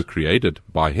 and we were created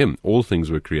by him. All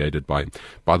things were created by him.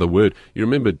 By the word, you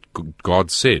remember God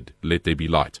said, "Let there be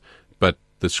light." But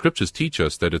the scriptures teach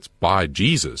us that it's by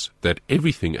Jesus that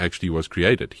everything actually was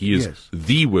created. He is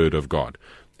the Word of God.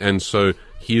 And so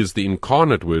he is the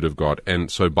incarnate Word of God.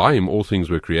 And so by him all things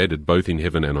were created, both in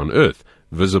heaven and on earth,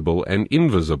 visible and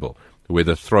invisible,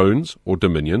 whether thrones or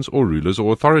dominions or rulers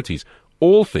or authorities.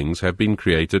 All things have been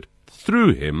created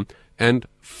through him and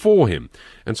for him.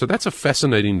 And so that's a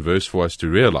fascinating verse for us to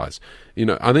realize.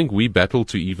 I think we battle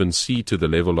to even see to the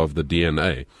level of the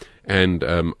DNA. And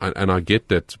I get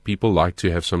that people like to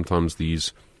have sometimes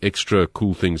these extra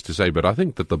cool things to say, but I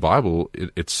think that the Bible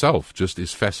itself just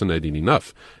is fascinating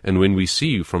enough. And when we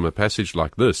see from a passage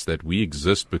like this that we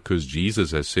exist because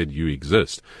Jesus has said you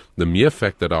exist, the mere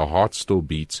fact that our heart still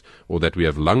beats, or that we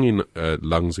have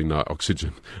lungs in our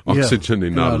oxygen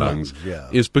in our lungs,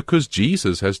 is because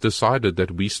Jesus has decided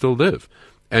that we still live,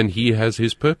 and he has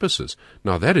his purposes.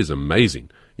 Now that is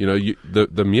amazing.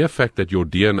 The mere fact that your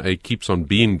DNA keeps on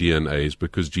being DNA is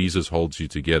because Jesus holds you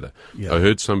together. I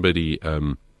heard somebody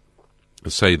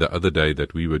say the other day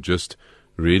that we were just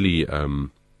really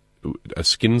a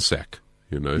skin sack,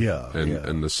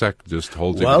 and the sack just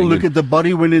holds everything. Well, look at the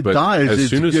body when it dies. As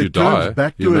soon as you die,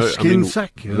 back to a skin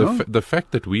sack. The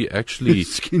fact that we actually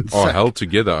are held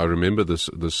together. I remember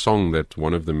the song that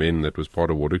one of the men that was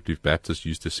part of Waterkloof Baptist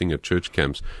used to sing at church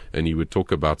camps, and he would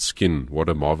talk about skin. What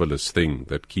a marvelous thing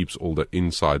that keeps all the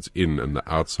insides in and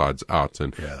the outsides out.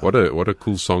 And what a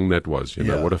cool song that was.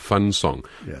 What a fun song,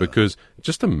 because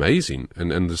just amazing.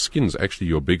 And the skin's actually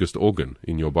your biggest organ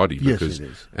in your body. Because, yes,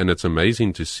 it is. And it's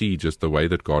amazing to see just the way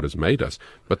that God has made us.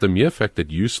 But the mere fact that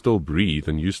you still breathe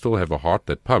and you still have a heart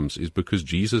that pumps is because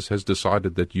Jesus has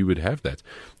decided that you would have that.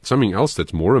 Something else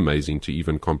that's more amazing to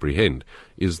even comprehend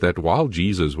is that while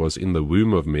Jesus was in the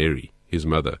womb of Mary, his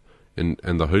mother, and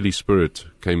the Holy Spirit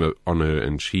came on her,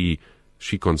 and she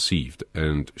she conceived,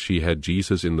 and she had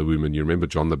Jesus in the womb. And you remember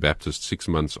John the Baptist, 6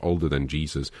 months older than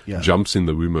Jesus, jumps in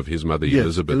the womb of his mother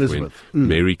Elizabeth when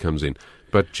Mary comes in.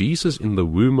 But Jesus in the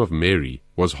womb of Mary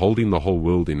was holding the whole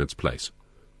world in its place.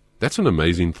 That's an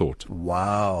amazing thought.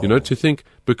 Wow. To think,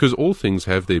 because all things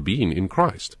have their being in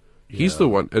Christ. He's the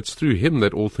one, it's through him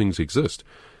that all things exist.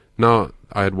 Now,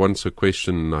 I had once a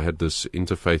question, I had this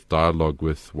interfaith dialogue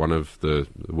with one of the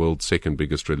world's second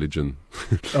biggest religion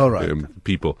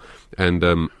people. And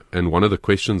one of the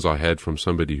questions I had from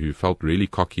somebody who felt really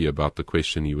cocky about the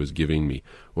question he was giving me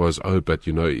was, but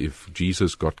if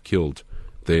Jesus got killed,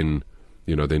 then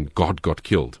God got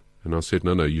killed. And I said,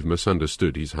 no, you've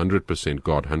misunderstood. He's 100%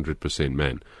 God, 100%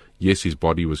 man. Yes, his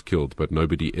body was killed, but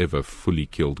nobody ever fully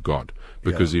killed God.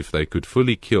 Because if they could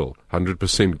fully kill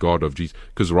 100% God of Jesus,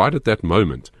 because right at that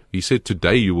moment, he said,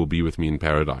 today you will be with me in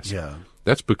paradise. Yeah.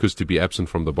 That's because to be absent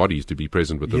from the body is to be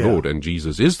present with the Lord, and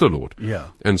Jesus is the Lord. Yeah.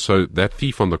 And so that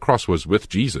thief on the cross was with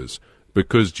Jesus,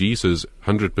 because Jesus,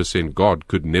 100% God,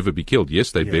 could never be killed. Yes,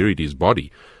 they buried his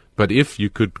body. But if you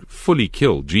could fully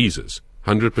kill Jesus,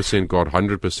 100% God,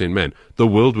 100% man, the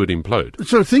world would implode.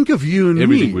 So think of you and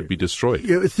Everything would be destroyed.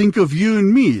 Think of you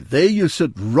and me. There you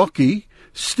sit, Rocky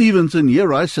Stevenson.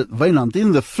 Here I sit, Wynand,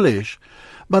 in the flesh.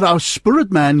 But our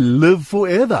spirit man live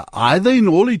forever, either in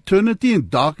all eternity in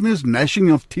darkness, gnashing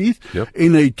of teeth,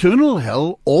 in eternal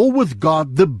hell, or with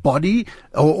God. The body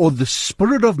or the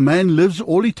spirit of man lives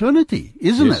all eternity,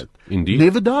 isn't it? Indeed.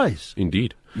 Never dies.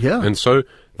 Indeed. Yeah. And so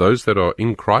those that are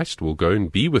in Christ will go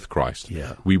and be with Christ.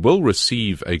 Yeah. We will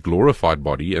receive a glorified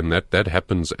body, and that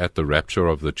happens at the rapture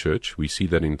of the church. We see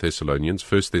that in Thessalonians.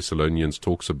 1 Thessalonians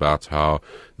talks about how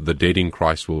the dead in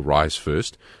Christ will rise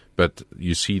first. But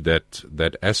you see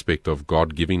that aspect of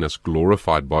God giving us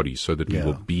glorified bodies so that we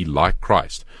will be like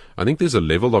Christ. I think there's a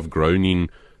level of groaning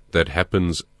that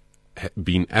happens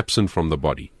being absent from the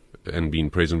body and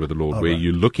being present with the Lord, where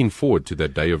you're looking forward to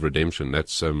that day of redemption.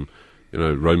 That's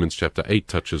Romans chapter 8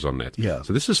 touches on that. Yeah.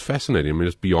 So this is fascinating. I mean,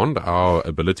 it's beyond our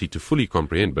ability to fully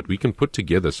comprehend, but we can put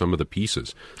together some of the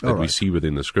pieces that we see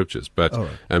within the scriptures. But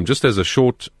just as a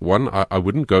short one, I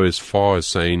wouldn't go as far as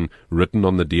saying written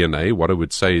on the DNA. What I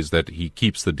would say is that he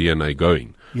keeps the DNA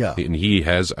going. Yeah. And he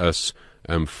has us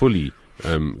fully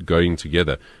going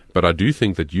together. But I do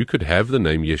think that you could have the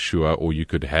name Yeshua, or you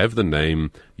could have the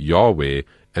name Yahweh,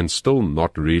 and still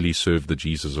not really serve the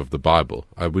Jesus of the Bible.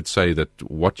 I would say that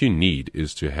what you need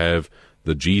is to have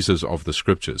the Jesus of the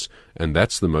Scriptures, and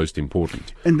that's the most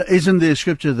important. And isn't there a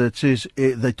scripture that says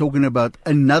they're talking about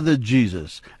another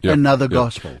Jesus, another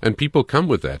gospel? And people come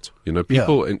with that.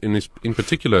 People, in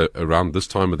particular around this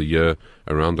time of the year,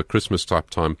 around the Christmas type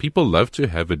time, people love to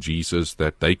have a Jesus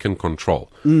that they can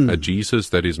control, a Jesus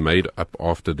that is made up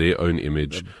after their own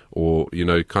image, or,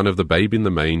 kind of the babe in the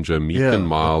manger, meek and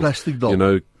mild, plastic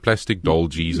doll. Plastic doll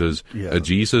Jesus, a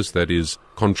Jesus that is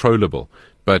controllable.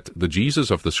 But the Jesus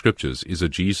of the Scriptures is a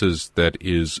Jesus that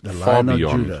is far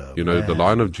beyond, the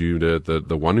Lion of Judah,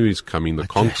 the one who is coming, the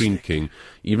conquering King.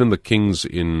 Even the kings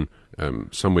in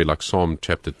somewhere like Psalm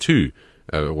chapter 2,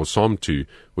 or Psalm 2,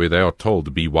 where they are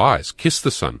told, be wise, kiss the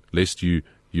Son, lest you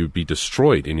be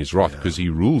destroyed in his wrath, because he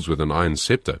rules with an iron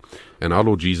scepter. And our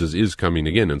Lord Jesus is coming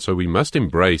again. And so we must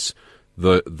embrace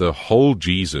the whole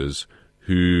Jesus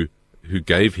who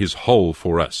gave his whole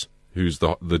for us, who's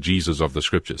the Jesus of the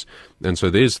Scriptures. And so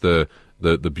there's the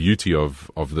beauty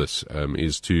of this,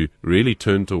 is to really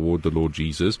turn toward the Lord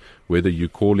Jesus, whether you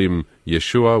call him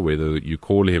Yeshua, whether you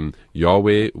call him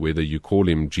Yahweh, whether you call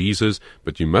him Jesus,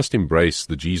 but you must embrace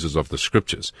the Jesus of the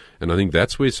Scriptures. And I think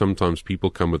that's where sometimes people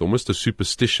come with almost a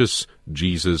superstitious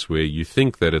Jesus, where you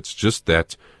think that it's just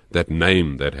that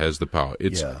name that has the power.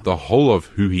 It's the whole of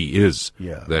who he is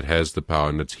that has the power,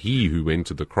 and it's he who went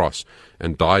to the cross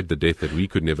and died the death that we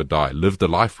could never die, lived the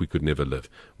life we could never live,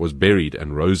 was buried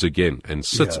and rose again, and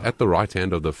sits at the right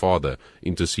hand of the Father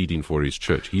interceding for his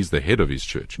church. He's the head of his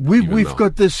church. We've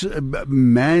got this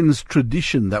man's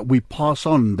tradition that we pass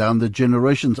on down the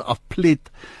generations. I've pleaded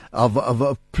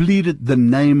the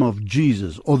name of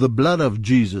Jesus or the blood of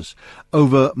Jesus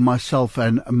over myself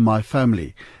and my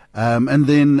family. And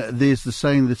then there's the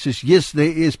saying that says, yes,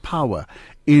 there is power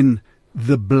in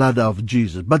the blood of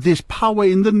Jesus, but there's power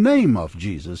in the name of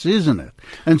Jesus, isn't it?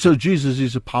 And so Jesus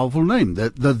is a powerful name,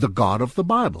 the God of the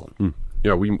Bible.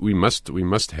 Yeah, we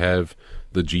must have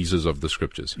the Jesus of the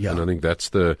Scriptures. Yeah. And I think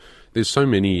there's so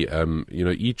many,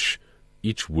 each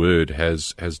each word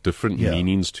has different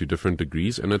meanings to different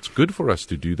degrees, and it's good for us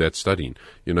to do that studying.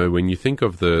 When you think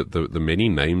of the many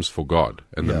names for God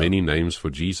and the many names for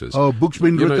Jesus. Oh, books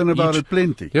been written about it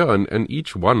plenty. Yeah, and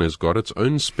each one has got its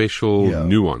own special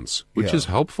nuance, which is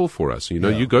helpful for us.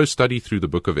 You go study through the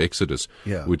book of Exodus,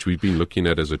 which we've been looking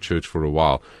at as a church for a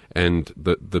while, and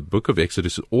the book of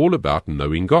Exodus is all about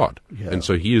knowing God. And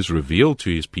so he is revealed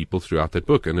to his people throughout that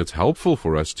book, and it's helpful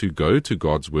for us to go to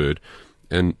God's word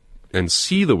and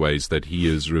see the ways that he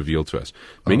is revealed to us.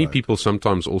 Many people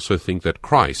sometimes also think that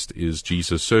Christ is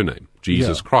Jesus' surname,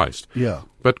 Jesus Christ. Yeah.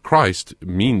 But Christ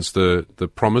means the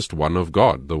promised one of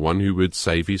God, the one who would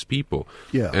save his people.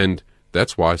 Yeah. And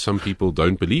that's why some people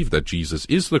don't believe that Jesus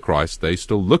is the Christ. They're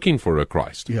still looking for a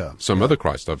Christ. Some other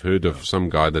Christ. I've heard of some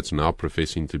guy that's now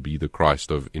professing to be the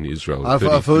Christ in Israel.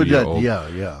 I've heard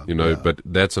that, But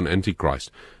that's an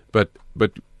antichrist. But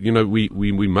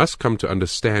we must come to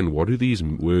understand, what do these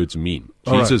words mean?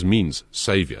 Jesus means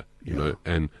Savior,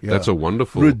 and that's a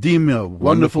wonderful Redeemer,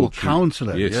 wonderful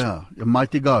Counselor, a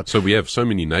mighty God. So we have so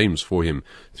many names for him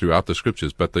throughout the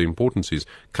scriptures, but the importance is,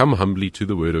 come humbly to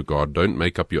the Word of God. Don't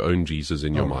make up your own Jesus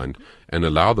in your mind, and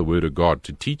allow the Word of God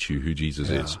to teach you who Jesus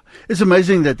is. It's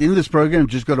amazing that in this program,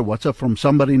 just got a WhatsApp from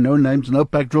somebody, no names, no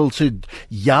backdrill, said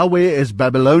Yahweh is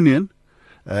Babylonian.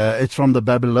 It's from the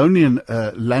Babylonian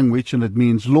language, and it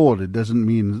means Lord. It doesn't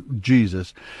mean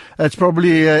Jesus. It's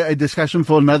probably a discussion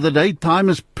for another day. Time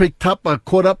has picked up,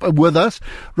 caught up with us.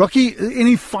 Rocky,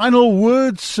 any final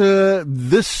words?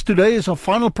 This today is our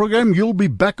final program. You'll be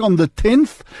back on the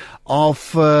 10th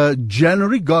of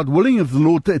January, God willing, if the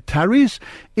Lord tarries.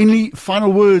 Any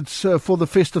final words for the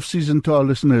festive season to our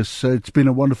listeners? It's been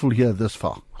a wonderful year thus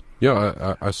far.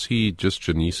 Yeah, I see just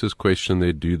Janice's question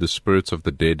there. Do the spirits of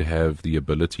the dead have the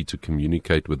ability to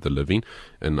communicate with the living?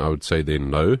 And I would say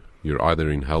then no. You're either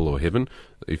in hell or heaven.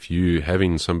 If you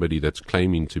having somebody that's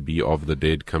claiming to be of the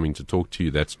dead coming to talk to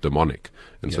you, that's demonic.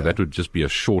 And so that would just be a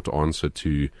short answer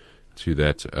to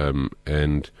that.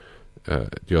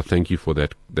 Thank you for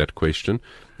that question.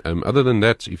 Other than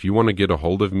that, if you want to get a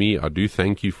hold of me, I do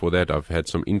thank you for that. I've had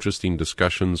some interesting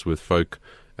discussions with folk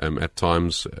at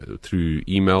times through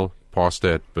email,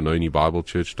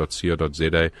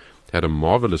 pastor@benonibiblechurch.co.za. Had a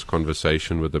marvelous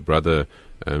conversation with a brother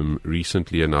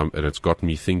recently, and it's got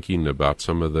me thinking about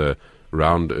some of the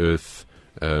round earth,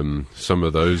 some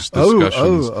of those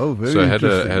discussions. Very so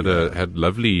had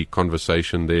lovely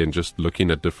conversation there, and just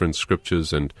looking at different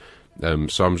scriptures, and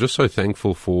so I'm just so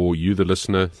thankful for you, the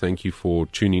listener. Thank you for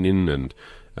tuning in and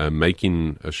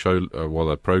making a show,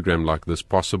 a program like this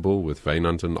possible with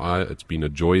Wynand and I. It's been a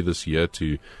joy this year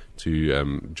to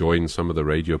join some of the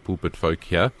radio pulpit folk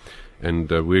here, and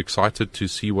we're excited to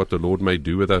see what the Lord may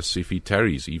do with us if he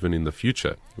tarries, even in the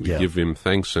future. We give him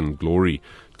thanks and glory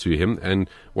to him. And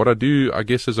what I do, I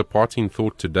guess, as a parting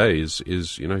thought today is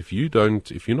if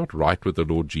you're not right with the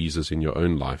Lord Jesus in your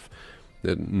own life,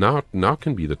 now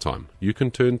can be the time. You can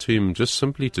turn to him just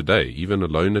simply today, even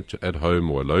alone at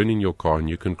home or alone in your car, and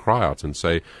you can cry out and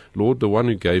say, Lord, the one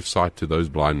who gave sight to those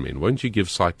blind men, won't you give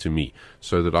sight to me,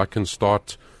 so that I can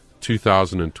start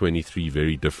 2023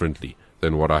 very differently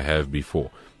than what I have before.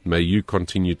 May you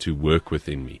continue to work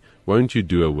within me. Won't you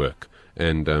do a work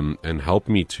and help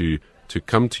me to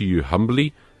come to you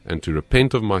humbly, and to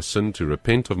repent of my sin, to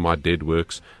repent of my dead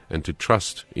works, and to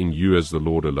trust in you as the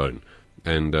Lord alone.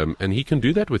 And he can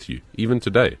do that with you even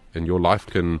today, and your life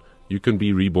you can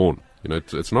be reborn.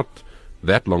 It's not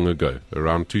that long ago,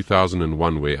 around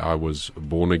 2001, where I was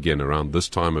born again around this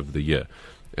time of the year,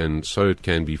 and so it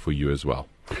can be for you as well.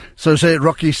 So say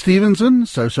Rocky Stevenson,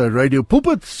 so say Radio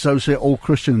Pulpit, so say all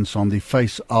Christians on the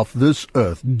face of this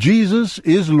earth. Jesus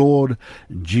is Lord,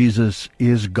 Jesus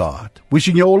is God.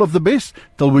 Wishing you all of the best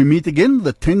till we meet again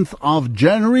the 10th of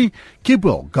January. Keep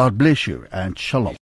well, God bless you, and shalom.